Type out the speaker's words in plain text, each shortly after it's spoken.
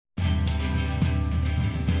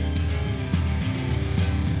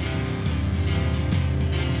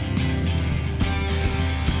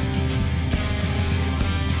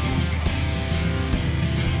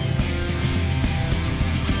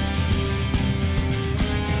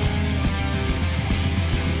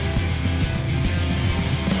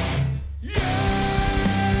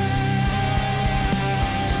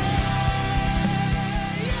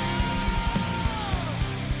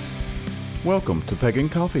Welcome to Pagan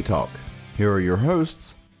Coffee Talk. Here are your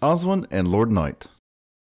hosts, Oswin and Lord Knight.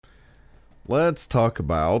 Let's talk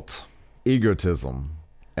about egotism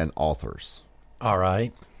and authors. All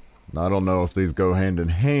right. Now, I don't know if these go hand in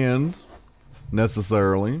hand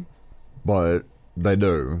necessarily, but they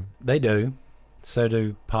do. They do. So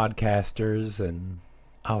do podcasters and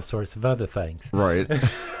all sorts of other things. Right.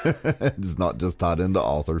 It's not just tied into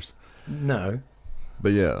authors. No.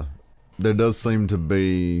 But yeah, there does seem to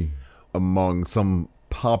be among some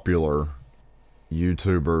popular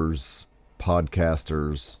YouTubers,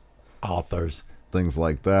 podcasters, Authors. things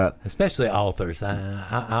like that. Especially authors.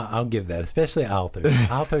 I'll give that. Especially authors.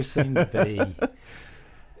 Authors seem to be,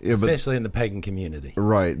 Yeah, especially in the pagan community.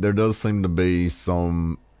 right. There does seem to be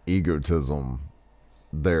some egotism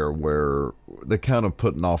there where they're kind of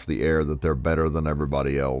putting off the air that they're better than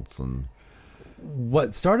everybody else. And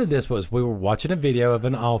What started this was we were watching a video of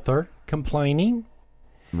an author complaining.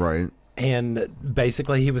 right. And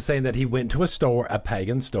basically he was saying that he went to a store, a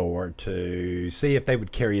pagan store, to see if they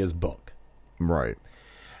would carry his book. Right.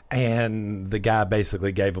 And the guy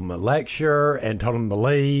basically gave him a lecture and told him to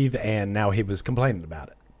leave, and now he was complaining about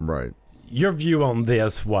it. Right. Your view on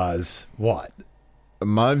this was what?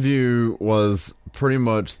 My view was pretty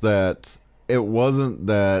much that it wasn't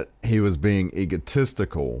that he was being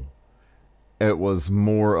egotistical. It was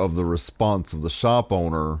more of the response of the shop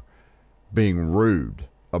owner being rude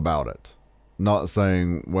about it. Not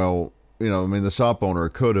saying, well, the shop owner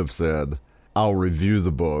could have said, I'll review the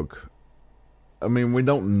book. I mean, we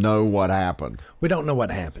don't know what happened. We don't know what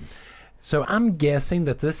happened. So I'm guessing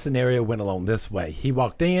that this scenario went along this way. He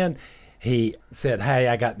walked in, he said, hey,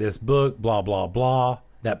 I got this book, blah, blah, blah.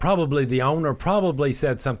 That probably the owner probably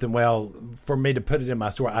said something, well, for me to put it in my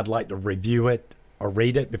store, I'd like to review it or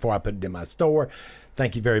read it before I put it in my store.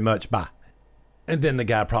 Thank you very much. Bye. And then the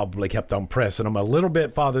guy probably kept on pressing him a little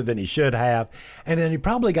bit farther than he should have. And then he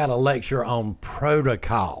probably got a lecture on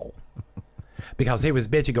protocol because he was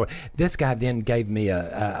bitching going, this guy then gave me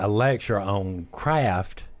a lecture on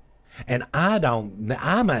craft. And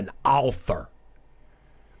I'm an author.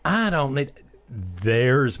 I don't need,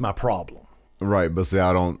 there's my problem. Right, but see,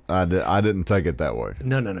 I didn't take it that way.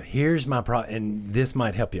 No. Here's my problem, and this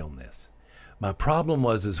might help you on this. My problem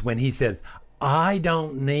is when he says, I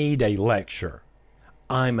don't need a lecture.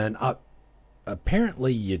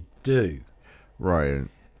 Apparently you do. Right.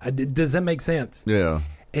 Does that make sense? Yeah.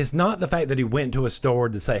 It's not the fact that he went to a store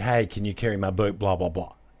to say, hey, can you carry my book, blah, blah,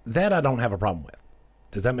 blah. That I don't have a problem with.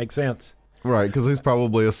 Does that make sense? Right, because he's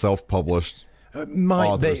probably a self-published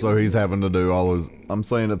author, so he's having to do all his... I'm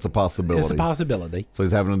saying it's a possibility. It's a possibility. So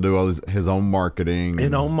he's having to do all his own marketing.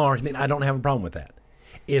 And own marketing, I don't have a problem with that.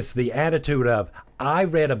 It's the attitude of, I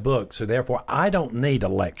read a book, so therefore I don't need a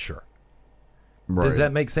lecture. Right. Does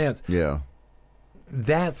that make sense? Yeah.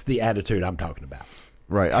 That's the attitude I'm talking about.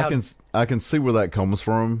 Right. I can see where that comes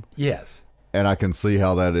from. Yes. And I can see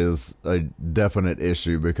how that is a definite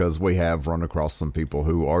issue because we have run across some people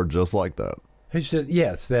who are just like that. Who said,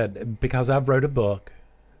 yes, that because I've wrote a book,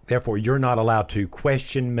 therefore you're not allowed to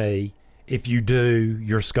question me. If you do,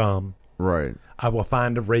 you're scum. Right. I will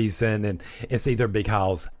find a reason, and it's either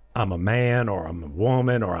because I'm a man or I'm a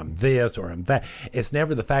woman or I'm this or I'm that. It's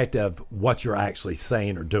never the fact of what you're actually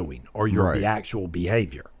saying or doing or your actual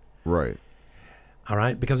behavior. Right. All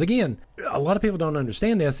right? Because, again, a lot of people don't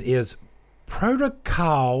understand this is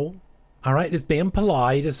protocol, all right? It's being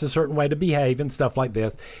polite. It's a certain way to behave and stuff like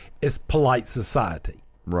this. It's polite society.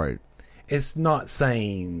 Right. It's not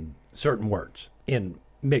saying certain words in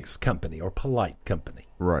mixed company or polite company.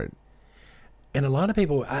 Right. And a lot of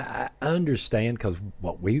people, I understand because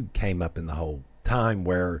we came up in the whole time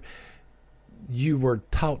where you were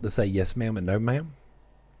taught to say yes, ma'am, and no, ma'am.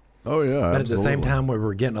 Oh, yeah, But at the same time, we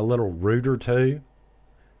were getting a little ruder, too.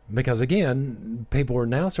 Because, again, people are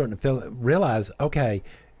now starting to realize, okay,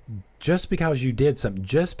 just because you did something,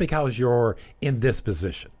 just because you're in this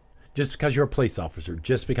position, just because you're a police officer,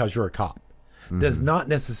 just because you're a cop, does not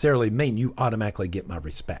necessarily mean you automatically get my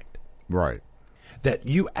respect. Right. That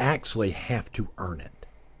you actually have to earn it.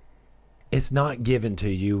 It's not given to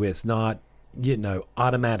you. It's not,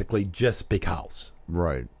 automatically just because.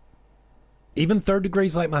 Right. Even third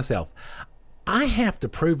degrees like myself, I have to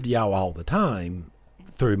prove to y'all all the time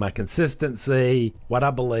through my consistency, what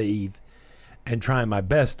I believe, and trying my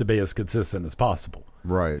best to be as consistent as possible.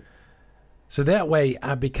 Right. So that way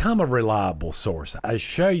I become a reliable source. I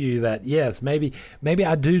show you that, yes, maybe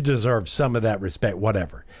I do deserve some of that respect,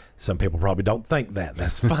 whatever. Some people probably don't think that.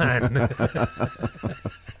 That's fine.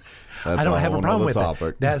 I don't have a problem with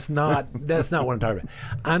topic. it. That's not what I'm talking about.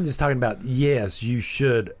 I'm just talking about, yes, you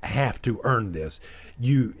should have to earn this.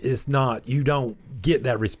 You don't get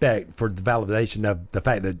that respect for the validation of the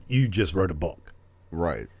fact that you just wrote a book.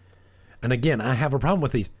 Right. And again, I have a problem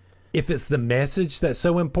with these. If it's the message that's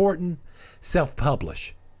so important,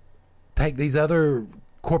 self-publish. Take these other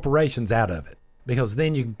corporations out of it, because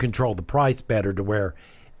then you can control the price better to where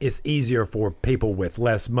it's easier for people with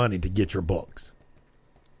less money to get your books.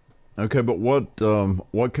 Okay, but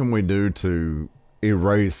what can we do to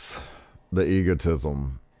erase the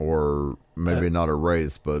egotism, or maybe not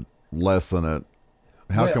erase, but lessen it?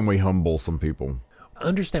 How can we humble some people?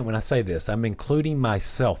 Understand when I say this, I'm including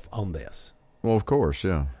myself on this. Well, of course,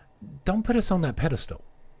 yeah. Don't put us on that pedestal.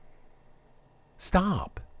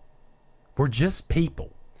 Stop. We're just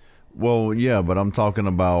people. Well, yeah, but I'm talking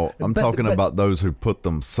about about those who put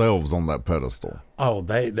themselves on that pedestal. Oh,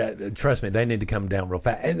 trust me, they need to come down real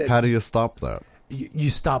fast. And how do you stop that? You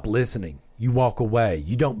stop listening. You walk away.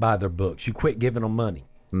 You don't buy their books. You quit giving them money.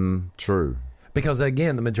 True. Because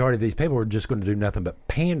again, the majority of these people are just going to do nothing but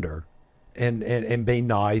pander and be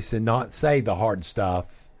nice and not say the hard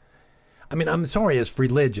stuff. I mean, I'm sorry, it's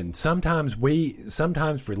religion. Sometimes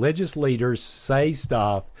religious leaders say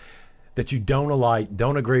stuff that you don't like,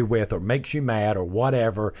 don't agree with, or makes you mad, or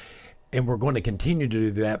whatever. And we're going to continue to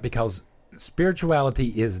do that because spirituality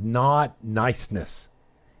is not niceness.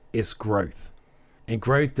 It's growth. And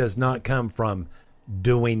growth does not come from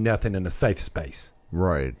doing nothing in a safe space.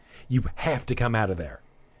 Right. You have to come out of there.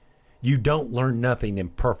 You don't learn nothing in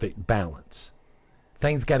perfect balance.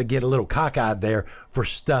 Things got to get a little cockeyed there for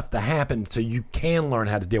stuff to happen so you can learn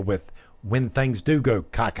how to deal with when things do go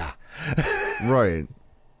caca. Right.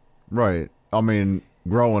 Right. I mean,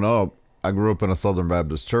 growing up, I grew up in a Southern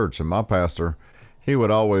Baptist church, and my pastor, he would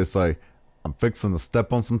always say, I'm fixing to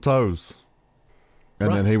step on some toes.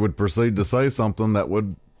 And then he would proceed to say something that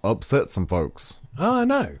would upset some folks. Oh, I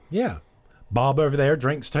know. Yeah. Bob over there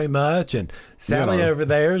drinks too much, and Sally over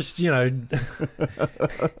there's,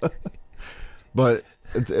 But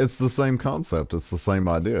it's the same concept. It's the same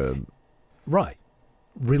idea. Right.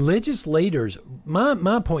 Religious leaders,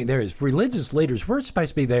 my point there is religious leaders, we're supposed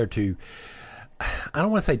to be there to, I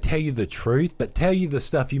don't want to say tell you the truth, but tell you the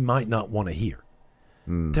stuff you might not want to hear.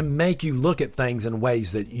 To make you look at things in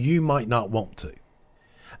ways that you might not want to.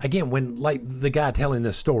 Again, when like the guy telling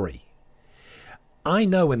this story, I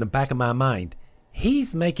know in the back of my mind,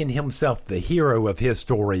 he's making himself the hero of his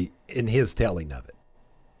story in his telling of it.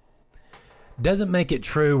 Doesn't make it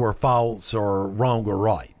true or false or wrong or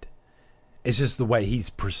right. It's just the way he's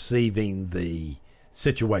perceiving the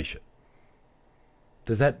situation.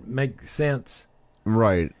 Does that make sense?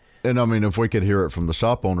 Right. And I mean, if we could hear it from the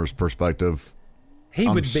shop owner's perspective,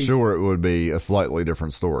 I'm sure it would be a slightly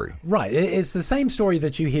different story. Right. It's the same story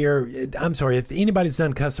that you hear. I'm sorry, if anybody's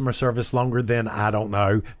done customer service longer than, I don't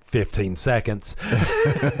know, 15 seconds,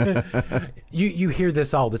 you hear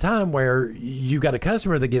this all the time where you got a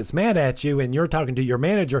customer that gets mad at you and you're talking to your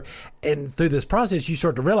manager, and through this process you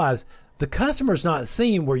start to realize the customer's not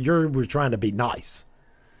seeing where you're trying to be nice.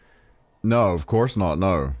 No, of course not,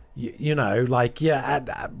 no. I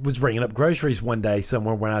was ringing up groceries one day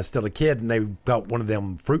somewhere when I was still a kid, and they got one of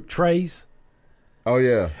them fruit trays. Oh,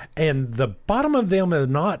 yeah. And the bottom of them are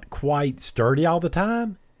not quite sturdy all the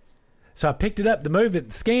time. So I picked it up to move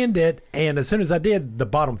it, scanned it, and as soon as I did, the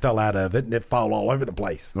bottom fell out of it, and it fell all over the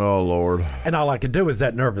place. Oh, Lord. And all I could do was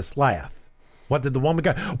that nervous laugh. What did the woman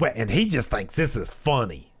go? Well, and he just thinks this is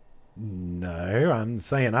funny. No, I'm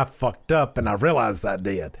saying I fucked up, and I realized I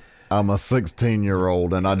did. I'm a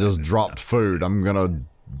 16-year-old and I just dropped food. I'm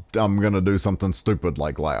gonna do something stupid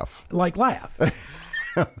like laugh. Like laugh.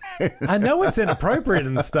 I know it's inappropriate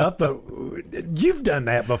and stuff, but you've done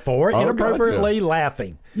that before. Inappropriately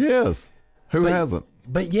laughing. Yes. Who hasn't?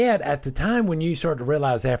 But yet, at the time when you started to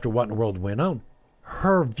realize after what in the world went on,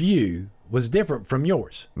 her view was different from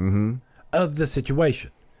yours of the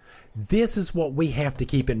situation. This is what we have to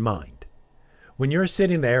keep in mind. When you're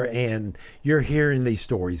sitting there and you're hearing these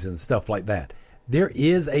stories and stuff like that, there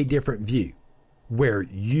is a different view where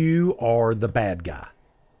you are the bad guy.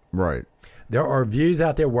 Right. There are views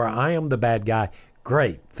out there where I am the bad guy.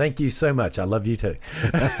 Great. Thank you so much. I love you too.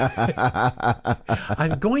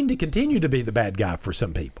 I'm going to continue to be the bad guy for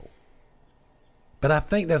some people. But I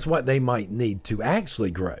think that's what they might need to actually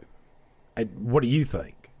grow. What do you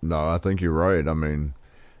think? No, I think you're right. I mean,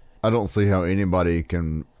 I don't see how anybody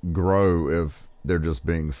can grow if they're just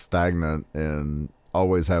being stagnant and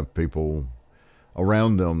always have people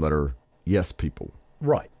around them that are yes people.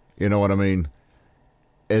 Right. You know what I mean?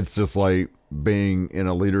 It's just like being in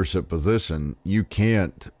a leadership position. You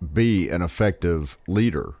can't be an effective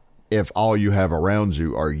leader if all you have around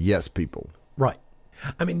you are yes people. Right.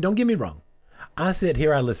 I mean, don't get me wrong. I sit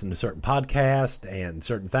here, I listen to certain podcasts and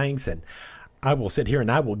certain things, and I will sit here and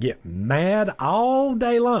I will get mad all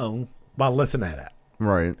day long while listening to that.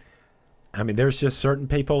 Right. I mean, there's just certain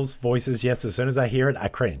people's voices. Yes, as soon as I hear it, I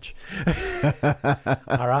cringe.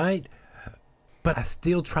 All right. But I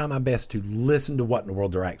still try my best to listen to what in the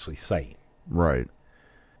world they're actually saying. Right.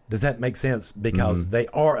 Does that make sense? Because they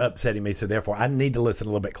are upsetting me, so therefore I need to listen a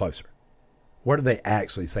little bit closer. What are they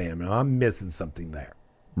actually saying? I mean, I'm missing something there.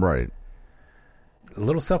 Right. A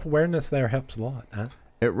little self-awareness there helps a lot. Huh?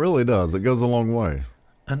 It really does. It goes a long way.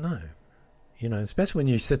 I know. You know, especially when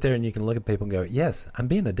you sit there and you can look at people and go, yes, I'm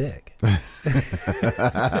being a dick.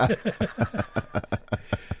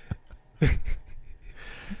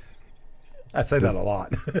 I say that a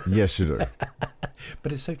lot. Yes, you do.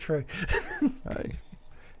 But it's so true. Hey,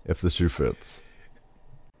 if the shoe fits.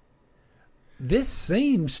 This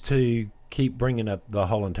seems to keep bringing up the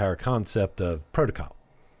whole entire concept of protocol.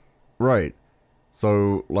 Right.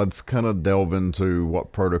 So let's kind of delve into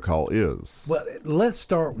what protocol is. Well, let's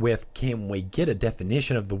start with, can we get a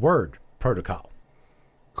definition of the word protocol?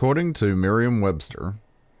 According to Merriam-Webster,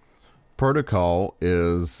 protocol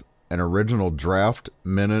is an original draft,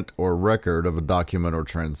 minute, or record of a document or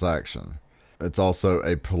transaction. It's also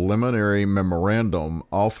a preliminary memorandum,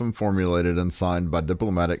 often formulated and signed by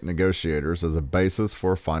diplomatic negotiators as a basis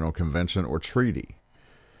for a final convention or treaty.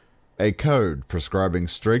 A code prescribing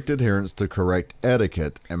strict adherence to correct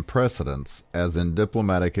etiquette and precedents, as in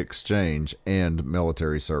diplomatic exchange and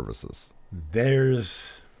military services.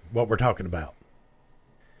 There's what we're talking about.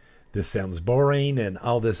 This sounds boring and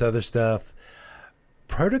all this other stuff.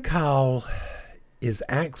 Protocol is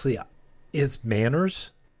actually is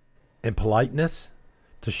manners and politeness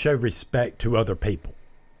to show respect to other people.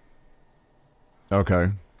 Okay.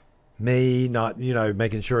 Me not,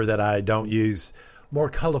 making sure that I don't use more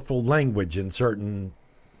colorful language in certain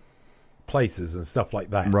places and stuff like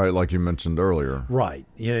that. Right, like you mentioned earlier. Right.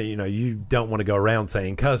 You don't want to go around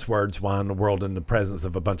saying cuss words while in the world in the presence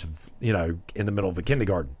of a bunch of, in the middle of a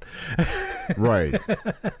kindergarten. Right.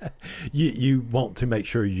 You want to make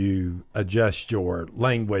sure you adjust your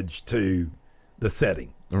language to the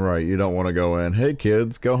setting. Right. You don't want to go in, hey,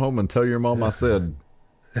 kids, go home and tell your mom I said.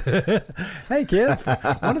 Hey, kids,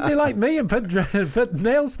 want to be like me and put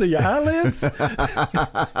nails through your eyelids?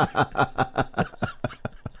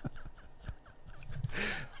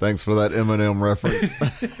 Thanks for that Eminem reference.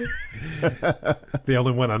 The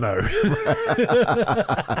only one I know.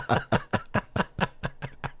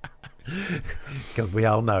 Because we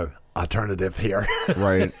all know alternative here.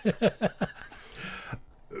 Right.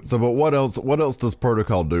 So, but what else does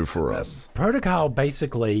protocol do for us? Protocol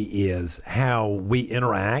basically is how we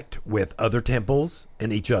interact with other temples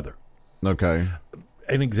and each other. Okay.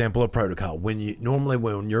 An example of protocol. When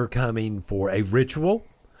you're coming for a ritual,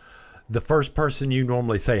 the first person you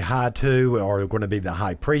normally say hi to are going to be the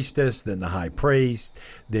high priestess, then the high priest,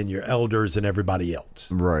 then your elders and everybody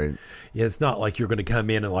else. Right. It's not like you're going to come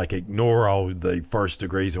in and like ignore all the first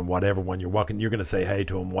degrees and whatever when you're walking. You're going to say hey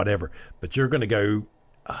to them, whatever. But you're going to go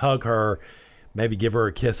hug her, maybe give her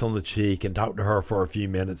a kiss on the cheek and talk to her for a few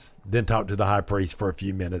minutes, then talk to the high priest for a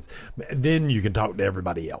few minutes. Then you can talk to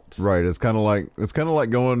everybody else. Right. It's kind of like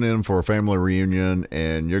going in for a family reunion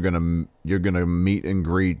and you're going to meet and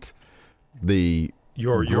greet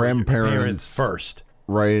your grandparents first.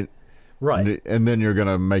 Right. Right. And then you're going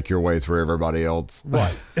to make your way through everybody else.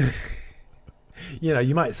 Right.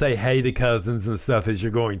 You might say hey to cousins and stuff as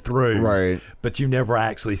you're going through. Right. But you never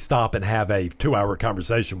actually stop and have a 2-hour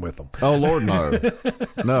conversation with them. Oh, Lord, no.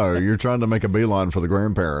 No, you're trying to make a beeline for the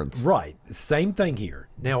grandparents. Right. Same thing here.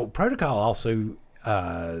 Now, protocol also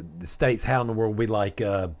states how in the world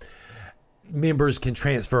members can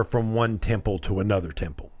transfer from one temple to another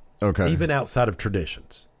temple. Okay. Even outside of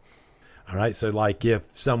traditions. All right. So like if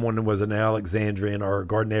someone was an Alexandrian or a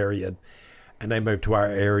Gardnerian and they moved to our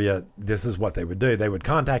area, this is what they would do. They would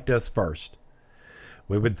contact us first.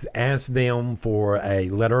 We would ask them for a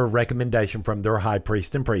letter of recommendation from their high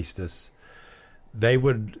priest and priestess. They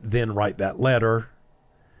would then write that letter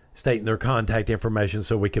stating their contact information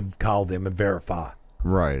so we could call them and verify.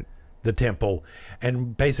 Right. The temple.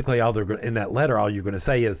 And basically in that letter, all you're going to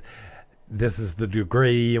say is, this is the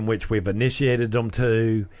degree in which we've initiated them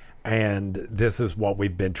to, and this is what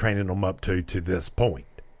we've been training them up to this point.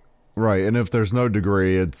 Right. And if there's no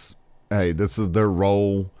degree, it's, hey, this is their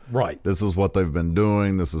role. Right. This is what they've been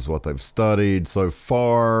doing. This is what they've studied so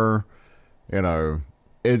far.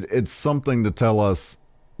 It's something to tell us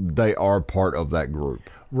they are part of that group.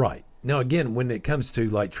 Right. Now, again, when it comes to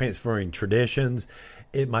like transferring traditions,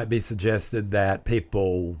 it might be suggested that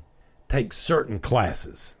people take certain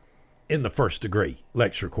classes in the first degree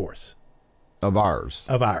lecture course Of ours.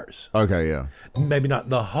 Okay, yeah. Maybe not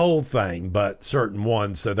the whole thing, but certain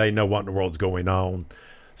ones so they know what in the world's going on.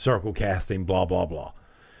 Circle casting, blah, blah, blah.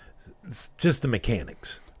 It's just the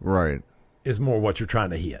mechanics. Right. Is more what you're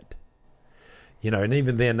trying to hit. And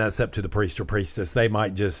even then, that's up to the priest or priestess. They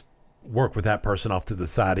might just work with that person off to the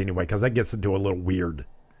side anyway, because that gets into a little weird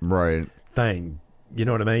thing. You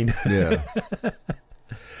know what I mean? Yeah.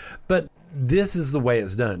 But this is the way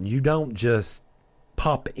it's done. You don't just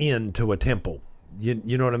pop into a temple.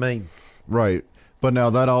 You know what I mean? Right. But now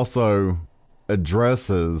that also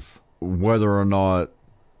addresses whether or not,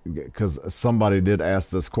 because somebody did ask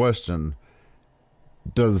this question,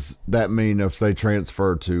 does that mean if they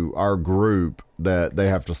transfer to our group that they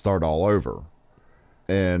have to start all over?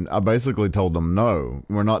 And I basically told them, no,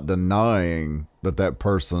 we're not denying that that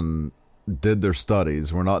person did their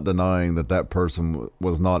studies. We're not denying that that person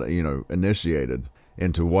was not, initiated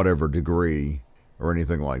into whatever degree or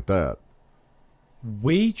anything like that.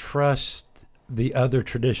 We trust the other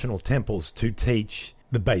traditional temples to teach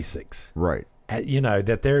the basics. Right.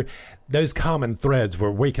 That they're those common threads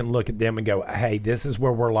where we can look at them and go, hey, this is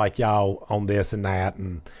where we're like y'all on this and that,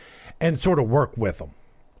 and sort of work with them.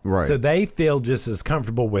 Right. So they feel just as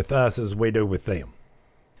comfortable with us as we do with them.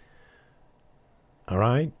 All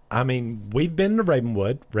right? I mean, we've been to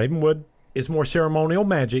Ravenwood. Ravenwood is more ceremonial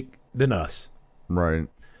magic than us. Right.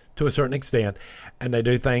 To a certain extent. And they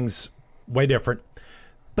do things way different.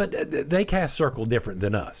 But they cast circle different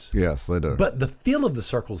than us. Yes, they do. But the feel of the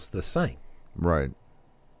circle's the same. Right.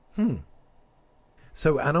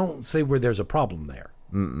 So I don't see where there's a problem there.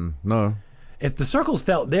 No. If the circles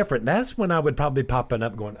felt different, that's when I would probably popping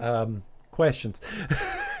up going, questions.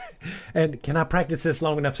 And can I practice this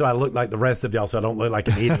long enough so I look like the rest of y'all so I don't look like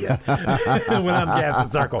an idiot when I'm casting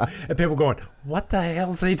circle? And people going, what the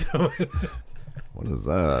hell's he doing? What is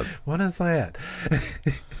that? What is that?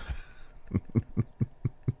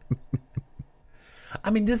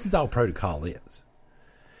 I mean, this is all protocol is.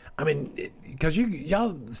 I mean, because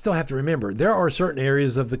y'all still have to remember, there are certain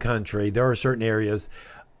areas of the country, there are certain areas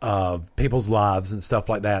of people's lives and stuff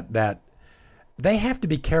like that, that they have to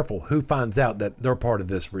be careful who finds out that they're part of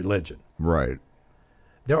this religion. Right.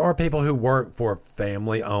 There are people who work for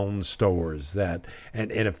family-owned stores and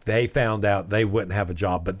if they found out, they wouldn't have a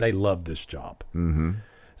job, but they love this job. Mm-hmm.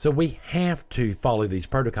 So we have to follow these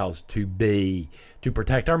protocols to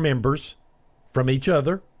protect our members from each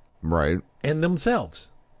other. Right. And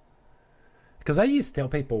themselves. Because I used to tell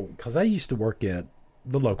people, because I used to work at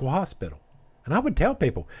the local hospital. And I would tell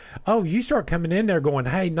people, oh, you start coming in there going,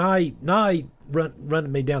 hey, night,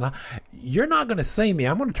 running me down. You're not going to see me.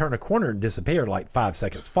 I'm going to turn a corner and disappear like 5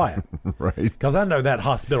 seconds flat. Right. Because I know that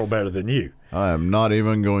hospital better than you. I am not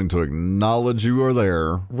even going to acknowledge you are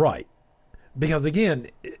there. Right. Because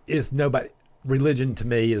again, it's nobody. Religion to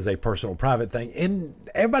me is a personal, private thing.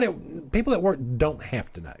 And people at work don't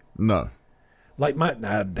have to know. No. Like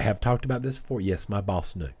I have talked about this before. Yes, my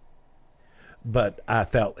boss knew. But I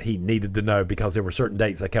felt he needed to know because there were certain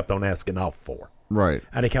dates I kept on asking off for. Right.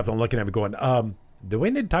 And he kept on looking at me going, do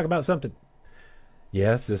we need to talk about something?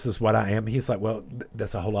 Yes, this is what I am. He's like, well,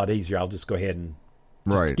 that's a whole lot easier. I'll just go ahead and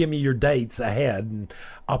just give me your dates ahead and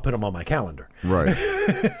I'll put them on my calendar. Right.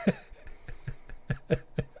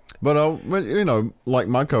 But, like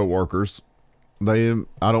my coworkers, I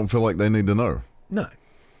don't feel like they need to know. No.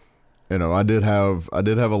 I did have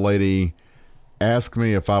a lady ask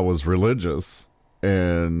me if I was religious,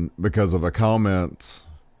 and because of a comment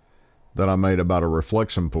that I made about a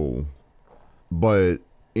reflection pool. But,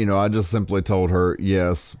 I just simply told her,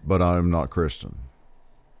 yes, but I'm not Christian.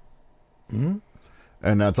 Mm-hmm.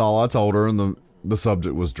 And that's all I told her, and the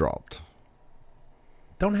subject was dropped.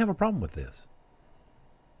 Don't have a problem with this.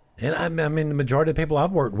 And I mean, the majority of people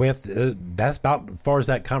I've worked with, that's about as far as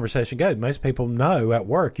that conversation goes. Most people know at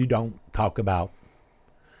work you don't talk about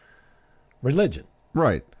religion.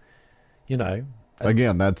 Right.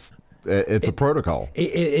 Again, it's a protocol.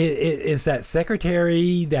 It's that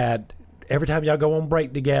secretary that every time y'all go on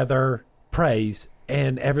break together prays,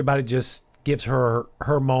 and everybody just gives her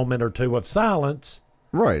moment or two of silence.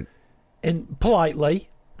 Right. And politely.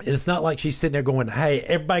 It's not like she's sitting there going, hey,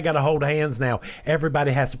 everybody got to hold hands now. Everybody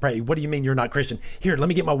has to pray. What do you mean you're not Christian? Here, let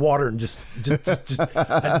me get my water and just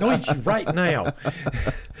anoint you right now.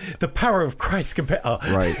 The power of Christ.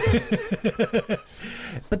 Right.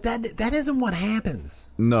 But that isn't what happens.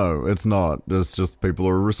 No, it's not. It's just people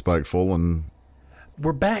are respectful. And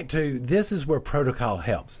we're back to, this is where protocol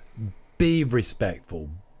helps. Be respectful.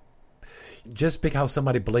 Just because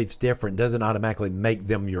somebody believes different doesn't automatically make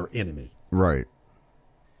them your enemy. Right.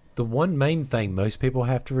 The one main thing most people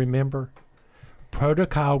have to remember,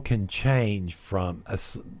 protocol can change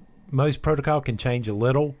most protocol can change a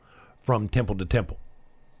little from temple to temple.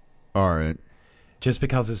 All right. Just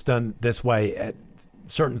because it's done this way, at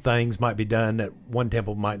certain things might be done at one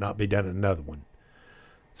temple, might not be done at another one.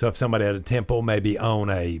 So if somebody at a temple maybe own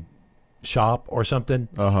a shop or something,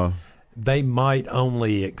 they might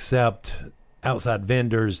only accept outside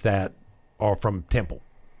vendors that are from temple.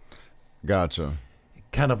 Gotcha.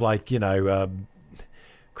 Kind of like,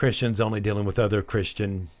 Christians only dealing with other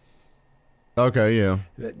Christian. Okay, yeah.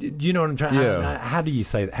 You know what I'm trying? Yeah. How do you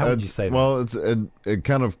say that? How would you say that? Well, it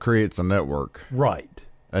kind of creates a network. Right.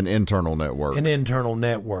 An internal network. An internal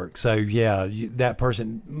network. So, yeah, that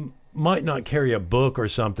person might not carry a book or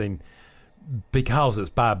something because it's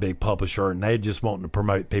by a big publisher and they just want to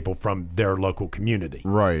promote people from their local community.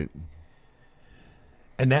 Right.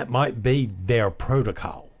 And that might be their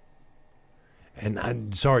protocol. And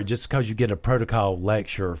I'm sorry, just because you get a protocol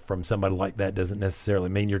lecture from somebody like that doesn't necessarily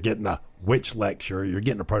mean you're getting a witch lecture. You're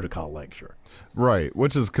getting a protocol lecture. Right,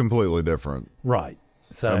 which is completely different. Right.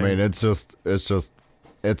 So I mean, it's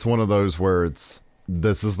one of those where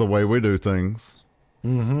this is the way we do things.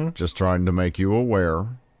 Mm-hmm. Just trying to make you aware.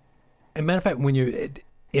 As a matter of fact,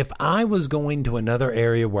 if I was going to another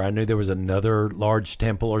area where I knew there was another large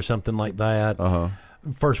temple or something like that,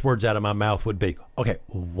 first words out of my mouth would be, okay,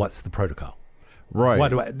 what's the protocol?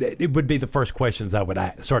 Right. It would be the first questions I would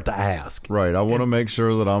start to ask. Right. I want to make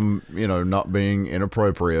sure that I'm, not being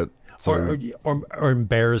inappropriate. So. Or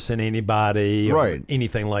embarrassing anybody or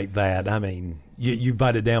anything like that. I mean, you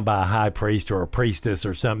invited down by a high priest or a priestess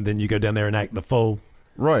or something, then you go down there and act the fool.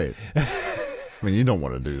 Right. I mean, you don't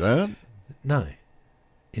want to do that. No.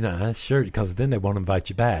 That's sure, because then they won't invite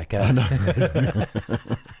you back. I know.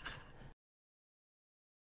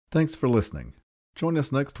 Thanks for listening. Join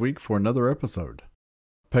us next week for another episode.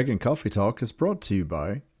 Pagan Coffee Talk is brought to you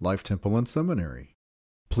by Life Temple and Seminary.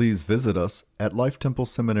 Please visit us at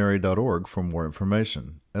lifetempleseminary.org for more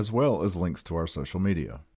information, as well as links to our social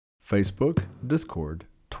media: Facebook, Discord,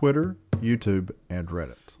 Twitter, YouTube, and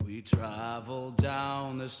Reddit. We travel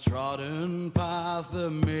down this trodden path,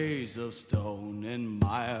 a maze of stone and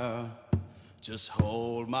mire. Just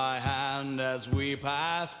hold my hand as we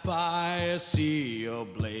pass by a sea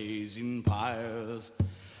of blazing pyres.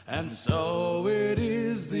 And so it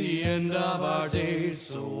is the end of our days,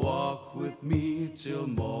 so walk with me till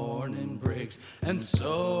morning breaks. And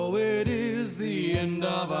so it is the end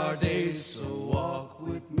of our days, so walk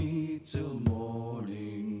with me till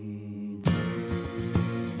morning